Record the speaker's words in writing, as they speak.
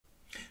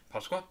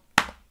Papasquatjon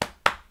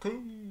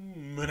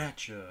coming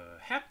at ya.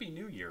 Happy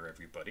New Year,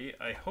 everybody.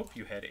 I hope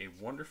you had a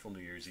wonderful New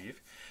Year's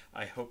Eve.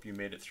 I hope you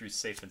made it through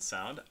safe and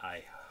sound.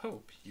 I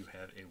hope you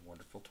had a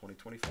wonderful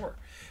 2024.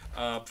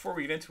 Before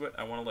we get into it,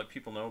 I want to let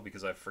people know,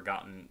 because I've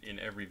forgotten in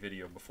every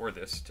video before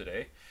this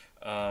today,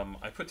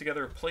 I put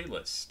together a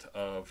playlist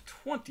of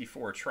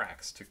 24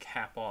 tracks to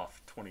cap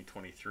off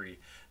 2023.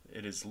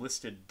 It is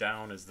listed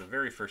down as the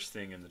very first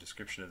thing in the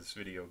description of this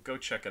video. Go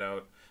check it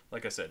out.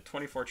 Like I said,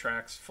 24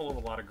 tracks, full of a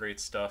lot of great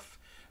stuff.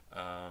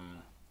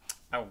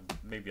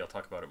 Maybe I'll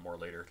talk about it more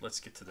later. Let's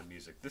get to the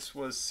music. This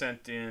was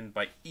sent in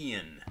by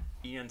Ian.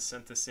 Ian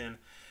sent this in.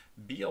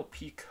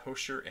 BLP,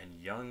 Kosher,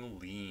 and Young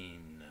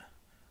Lean.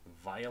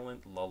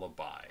 Violent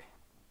Lullaby.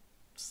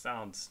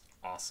 Sounds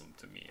awesome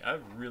to me.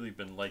 I've really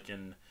been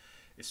liking,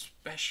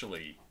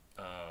 especially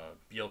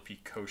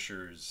BLP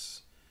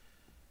Kosher's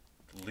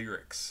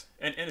lyrics.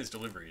 And his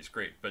delivery is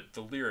great, but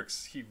the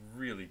lyrics, he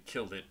really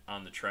killed it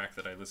on the track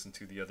that I listened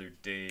to the other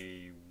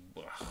day.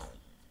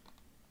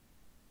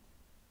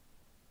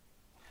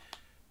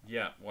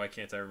 Yeah, why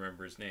can't I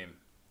remember his name?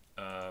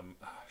 I'm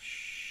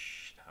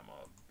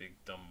a big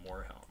dumb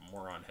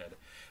moron head.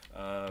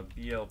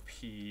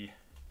 BLP,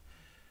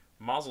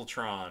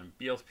 Mazeltron,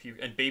 BLP,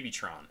 and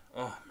Babytron.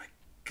 Oh my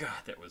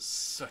god, that was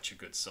such a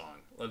good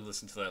song. I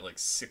listened to that like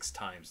 6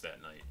 times that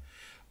night.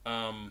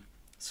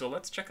 So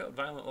let's check out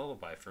Violent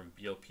Lullaby from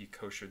BLP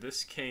Kosher.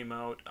 This came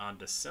out on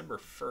December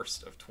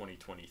 1st of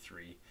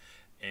 2023,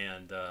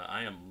 and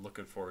I am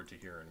looking forward to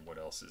hearing what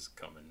else is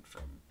coming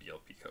from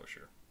BLP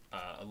Kosher.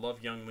 I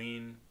love Young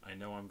Lean. I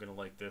know I'm going to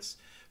like this.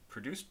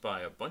 Produced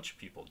by a bunch of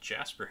people.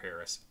 Jasper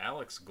Harris,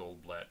 Alex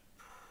Goldblatt,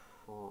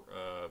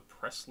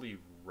 Presley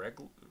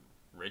Regler?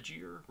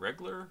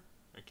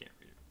 I can't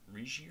read it.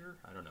 Regier?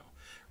 I don't know.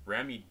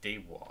 Rami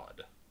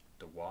Dawad.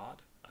 Dawad?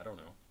 I don't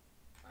know.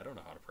 I don't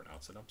know how to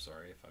pronounce it. I'm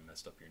sorry if I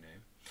messed up your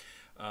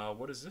name.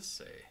 What does this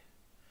say?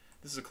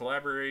 This is a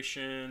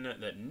collaboration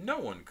that no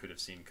one could have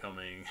seen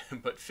coming,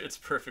 but fits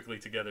perfectly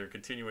together. A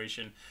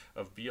continuation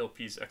of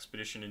BLP's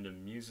expedition into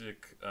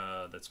music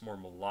that's more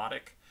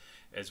melodic,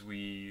 as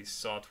we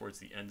saw towards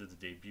the end of the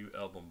debut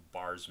album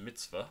Bar's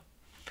Mitzvah.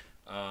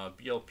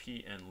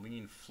 BLP and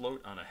Lean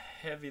float on a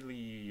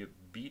heavily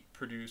beat,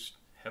 produced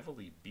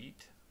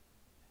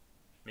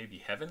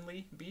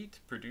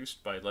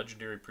by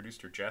legendary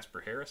producer Jasper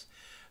Harris,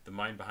 the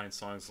mind behind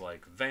songs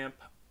like Vamp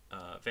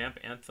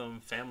Anthem,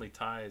 Family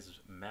Ties,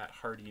 Matt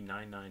Hardy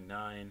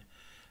 999,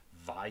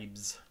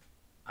 Vibes,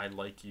 I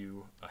Like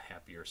You, A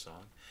Happier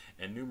Song,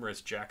 and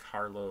numerous Jack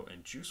Harlow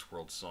and Juice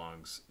WRLD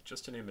songs,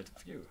 just to name a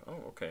few.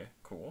 Oh, okay,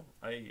 cool.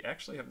 I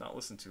actually have not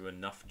listened to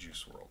enough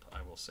Juice WRLD,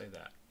 I will say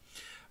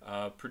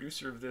that.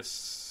 Producer of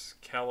this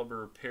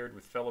caliber, paired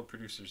with fellow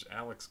producers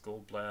Alex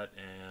Goldblatt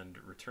and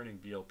returning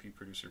BLP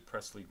producer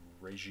Presley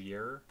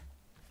Regier.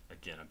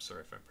 Again, I'm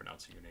sorry if I'm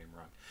pronouncing your name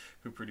wrong.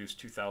 Who produced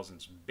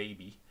 2000's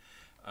Baby.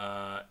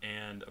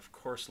 And of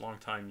course,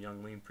 longtime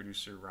Young Lean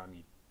producer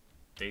Rami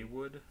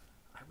Dawad.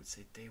 I would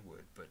say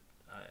Dawad, but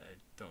I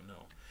don't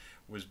know.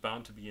 Was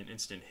bound to be an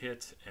instant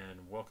hit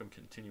and welcome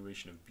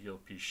continuation of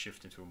BLP's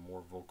shift into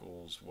more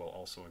vocals, while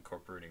also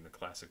incorporating the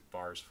classic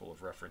bars full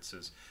of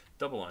references,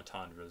 double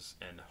entendres,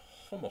 and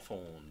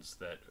homophones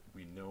that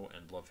we know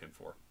and love him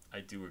for. I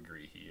do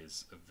agree, he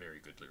is a very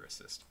good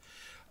lyricist.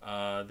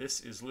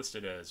 This is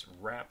listed as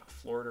rap,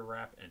 Florida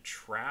rap, and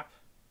trap.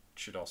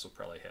 Should also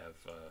probably have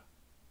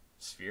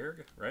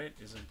Sverg, right?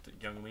 Isn't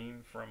Young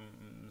Lean from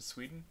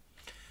Sweden?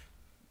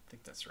 I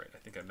think that's right. I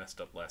think I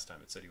messed up last time.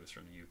 It said he was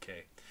from the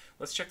UK.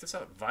 Let's check this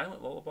out.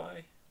 Violent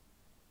Lullaby,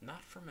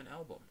 not from an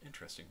album.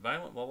 Interesting.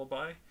 Violent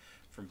Lullaby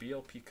from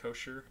BLP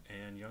Kosher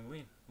and Young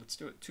Lean. Let's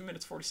do it. 2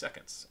 minutes, 40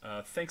 seconds.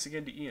 Thanks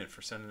again to Ian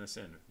for sending this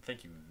in.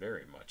 Thank you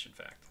very much, in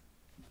fact.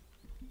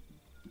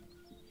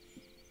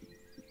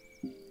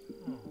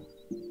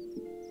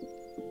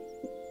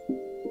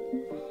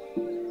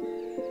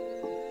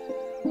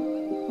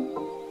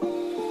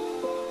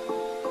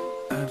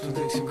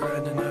 And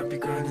grinding, I'd be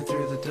grinding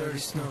through the dirty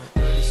snow.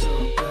 Dirty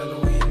soap,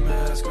 Halloween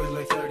mask with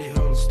like 30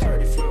 holes,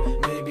 30 flow.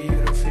 Maybe you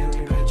don't feel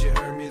me, but you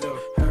heard me though.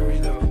 Hurry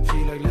though,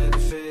 feel like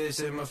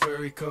Leatherface in my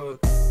furry coat.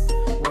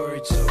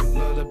 Worried so,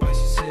 lullabies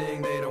you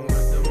sing, they don't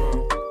work no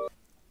more.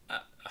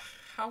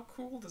 How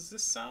cool does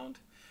this sound?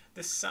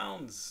 This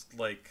sounds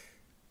like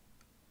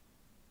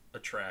a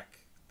track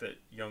that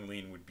Young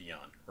Lean would be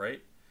on,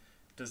 right?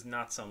 It does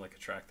not sound like a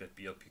track that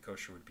BLP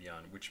Kosher would be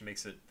on, which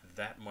makes it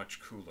that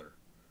much cooler.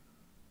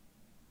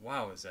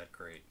 Wow, is that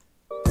great.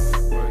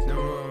 Work no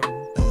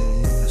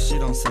more. She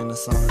don't sing the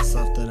song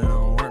herself, that it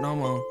don't work no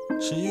more.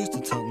 She used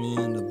to tuck me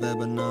into bed,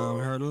 but now I'm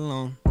hurt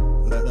alone.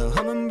 Let the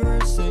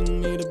hummingbird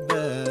sing me to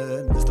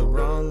bed. It's the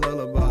wrong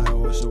lullaby, I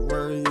wish it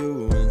were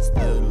you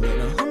instead. Let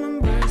the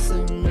hummingbird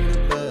sing me to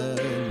bed.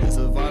 It's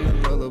a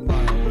violent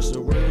lullaby, I wish it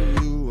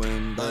were you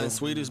and I ain't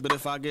Swedish, but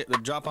if I get the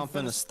drop, I'm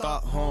finna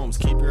stop Holmes.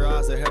 Keep your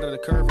eyes ahead of the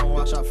curve and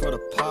watch out for the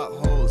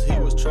potholes. He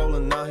was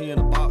trolling, now he in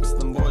a box,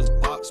 them boys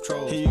box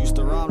troll. He used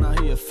to rob, now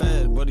he a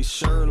fed, but he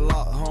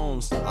Sherlock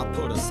Holmes. I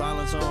put a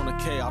silencer on the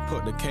K, I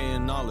put the K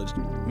in knowledge.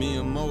 Me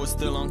and Mo is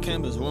still on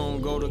campus, we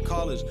don't go to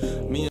college.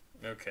 Me and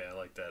Okay, I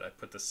like that. I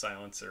put the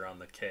silencer on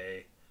the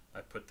K.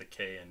 I put the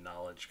K in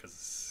knowledge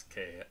because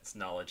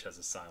knowledge has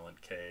a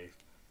silent K.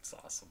 It's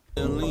awesome.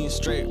 Lean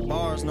straight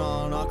bars,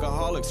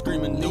 non-alcoholic,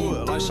 screaming do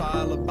it like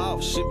Shia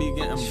LaBeouf. Shit be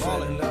getting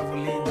Fall in brawling. love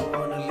with Lean, don't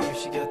wanna leave,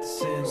 she got the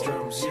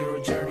syndrome. Zero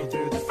journey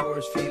through the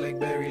forest, feel like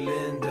Barry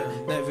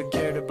Lyndon. Never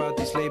cared about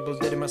these labels,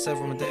 did it myself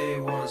from day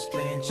one.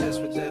 Playing chess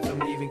with death, I'm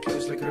leaving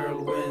clues like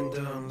Earl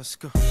Wyndham. Let's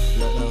go.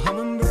 Let the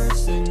hummingbird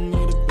sing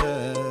me to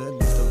bed.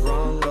 It's the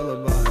wrong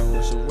lullaby, I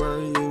wish it were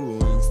you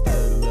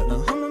instead. Let the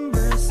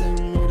hummingbird sing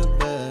me to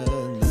bed.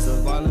 It's a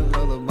violet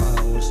lullaby,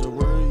 I wish it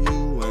were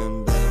you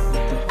in bed.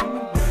 Let the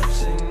hummingbird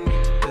sing me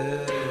to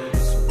bed.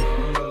 It's a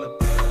wrong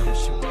lullaby, I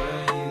wish it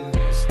were you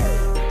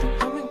instead. Let the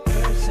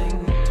hummingbird sing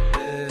me to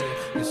bed.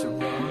 It's a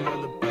wrong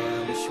lullaby,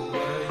 I wish it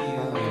were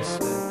you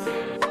instead.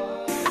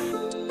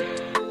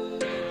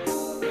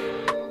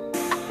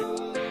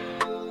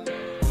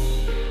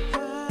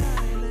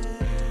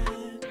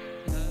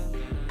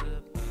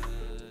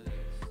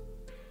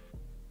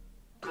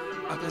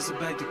 I pass it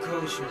back to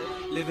Kosher,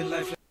 living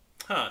life like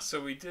Huh,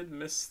 so we did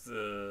miss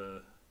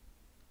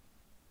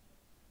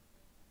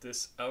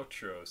this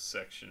outro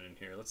section in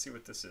here. Let's see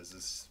what this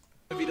is.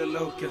 Vida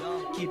Loca.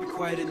 Keep it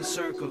quiet in the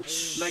circle,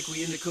 like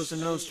we in the Cosa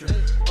Nostra.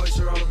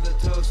 Oyster all in the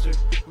toaster,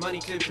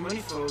 money clip to money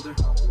folder.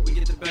 We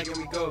get the bag and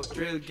we go,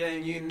 drill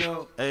gang, you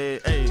know.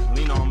 Hey, hey,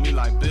 lean on me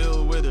like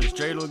Bill Withers,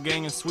 dreidel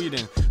gang in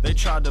Sweden. They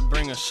tried to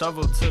bring a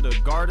shovel to the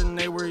garden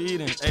they were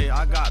eating. Hey,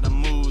 I got the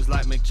moves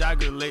like Mick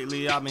Jagger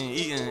lately, I've been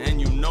eating. And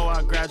you know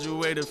I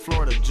graduated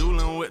Florida,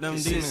 juuling with them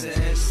This demons. is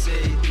a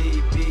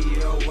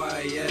S-A-D-B-O-Y-S.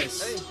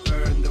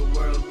 Burn the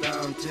world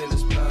down till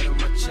it's blood on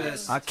my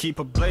chest. I keep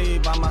a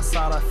blade by my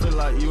side, I feel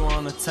like you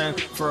on a 10.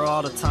 For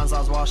all the times I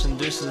was washing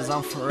dishes,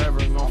 I'm forever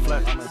gonna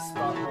flex. I'm in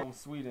Stockholm,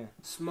 Sweden.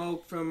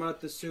 Smoke from out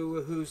the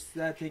sewer, who's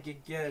that take a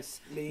guess?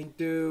 Lean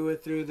through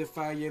it, through the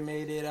fire,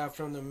 made it out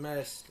from the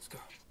mess. Let's go.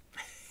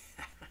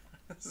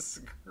 This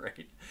is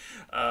great.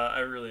 I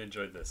really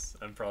enjoyed this.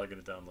 I'm probably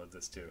going to download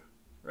this too.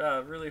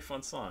 Really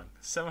fun song.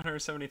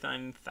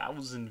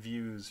 779,000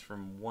 views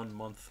from 1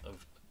 month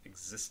of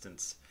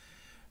existence.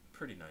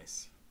 Pretty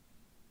nice.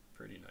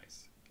 Pretty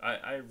nice.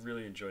 I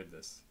really enjoyed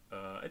this.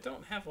 I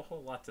don't have a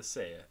whole lot to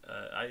say.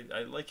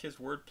 I like his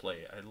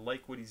wordplay. I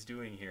like what he's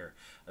doing here.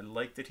 I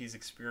like that he's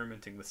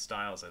experimenting with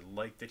styles. I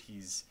like that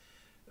he's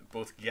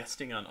both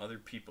guesting on other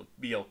people.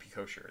 BLP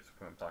Kosher is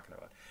what I'm talking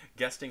about.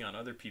 Guesting on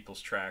other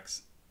people's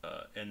tracks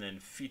and then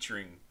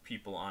featuring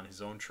people on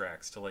his own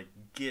tracks to like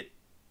get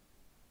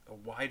a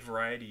wide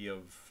variety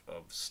of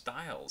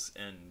styles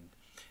and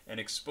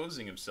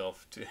exposing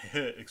himself to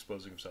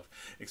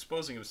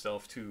exposing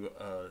himself to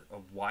a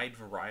wide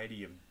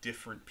variety of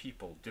different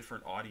people,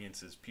 different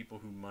audiences, people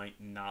who might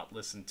not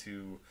listen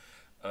to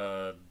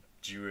a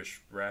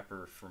Jewish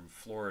rapper from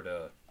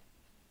Florida.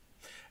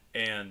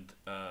 And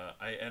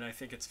I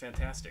think it's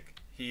fantastic.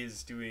 He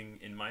is doing,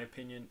 in my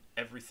opinion,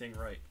 everything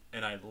right,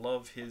 and I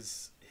love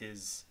his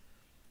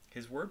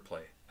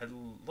wordplay. I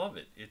love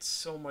it. It's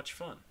so much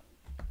fun.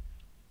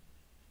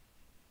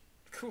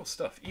 Cool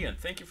stuff. Ian,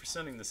 thank you for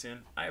sending this in.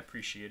 I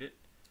appreciate it.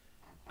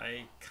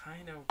 I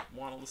kind of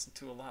want to listen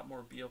to a lot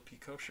more BLP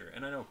Kosher,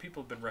 and I know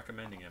people have been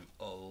recommending him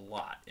a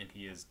lot, and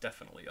he is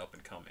definitely up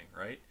and coming,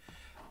 right?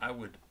 I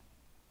would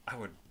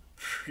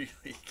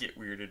really get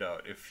weirded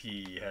out if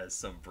he has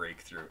some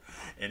breakthrough,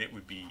 and it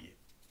would be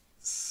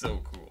so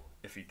cool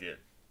if he did.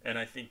 And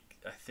I think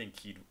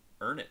he'd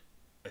earn it.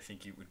 I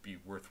think it would be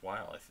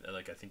worthwhile.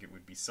 I think it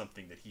would be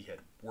something that he had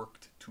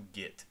worked to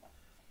get.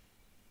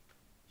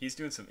 He's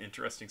doing some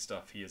interesting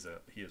stuff. He is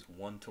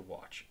one to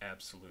watch.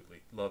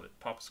 Absolutely. Love it.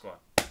 Papa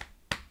Squat.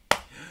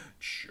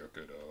 Check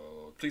it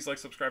out. Please like,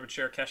 subscribe, and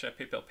share. CashApp,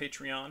 PayPal,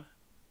 Patreon.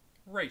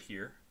 Right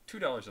here.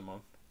 $2 a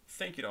month.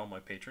 Thank you to all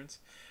my patrons.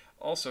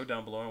 Also,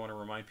 down below, I want to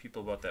remind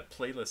people about that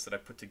playlist that I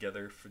put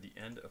together for the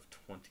end of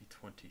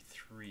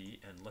 2023.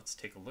 And let's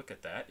take a look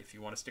at that. If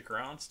you want to stick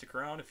around, stick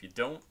around. If you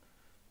don't,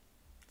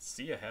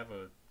 see ya. Have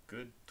a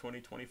good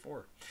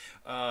 2024.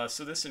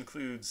 So this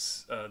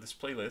includes, this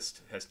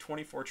playlist has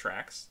 24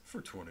 tracks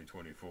for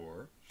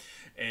 2024,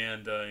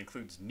 and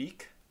includes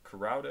Neek,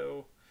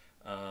 Corrado,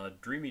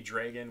 Dreamy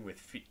Dragon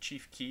with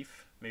Chief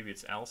Keef. Maybe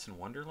it's Alice in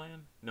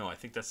Wonderland? No, I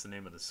think that's the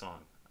name of the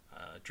song.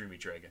 Dreamy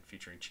Dragon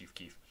featuring Chief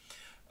Keef.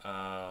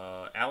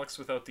 Alex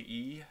without the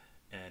E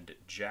and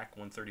Jack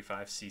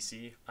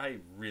 135cc. I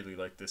really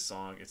like this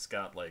song. It's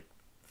got like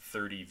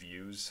 30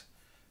 views.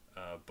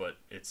 But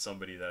it's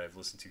somebody that I've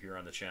listened to here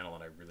on the channel,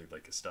 and I really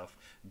like his stuff.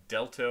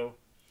 Delto,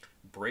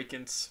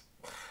 Breakins,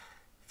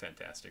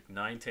 fantastic.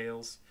 Nine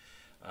Tails,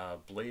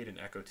 Blade and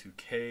Echo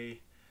 2K,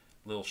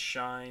 Lil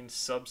Shine,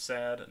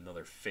 Subsad,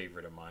 another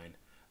favorite of mine.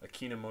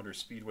 Akina Motor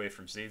Speedway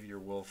from Xavier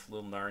Wolf,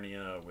 Lil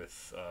Narnia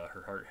with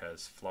Her Heart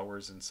Has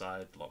Flowers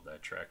Inside, love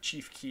that track.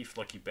 Chief Keef,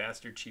 Lucky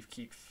Bastard, Chief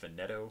Keef,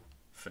 Finito,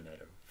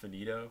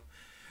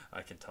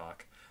 I can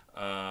talk.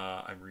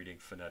 I'm reading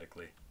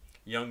phonetically.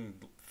 Young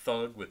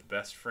Thug with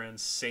Best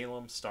Friends,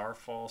 Salem,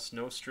 Starfall,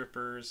 Snow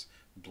Strippers,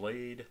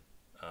 Blade,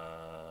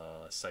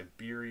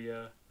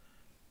 Siberia,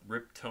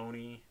 Rip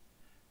Tony,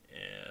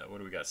 What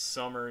do we got?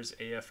 Summers,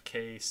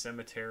 AFK,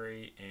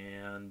 Cemetery,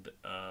 and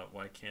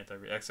why can't I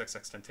read?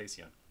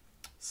 XXXTentacion.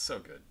 So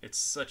good. It's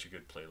such a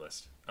good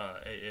playlist.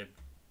 I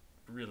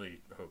really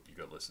hope you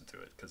go listen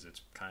to it because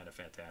it's kind of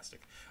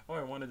fantastic. Oh,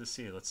 I wanted to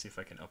see. Let's see if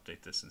I can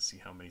update this and see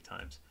how many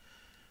times.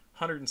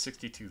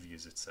 162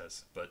 views it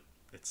says, but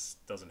it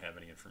doesn't have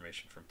any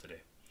information from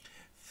today.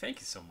 Thank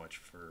you so much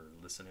for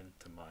listening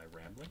to my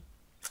rambling,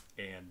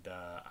 and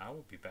I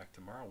will be back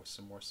tomorrow with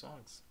some more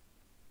songs.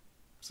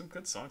 Some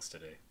good songs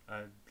today.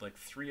 Like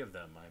 3 of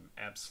them I'm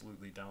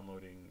absolutely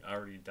downloading. I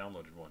already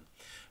downloaded one.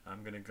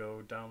 I'm gonna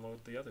go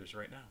download the others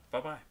right now.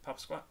 Bye bye, Pop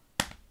Squat.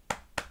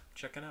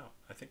 Checking out.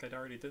 I think I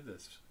already did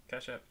this.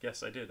 CashApp.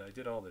 Yes, I did. I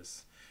did all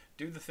this.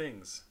 Do the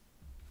things.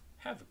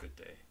 Have a good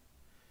day.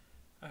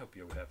 I hope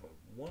you have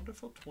a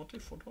wonderful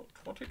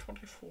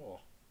 2024.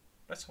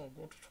 That's how I'm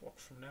going to talk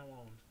from now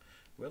on.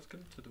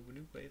 Welcome to the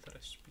new way that I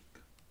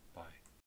speak. Bye.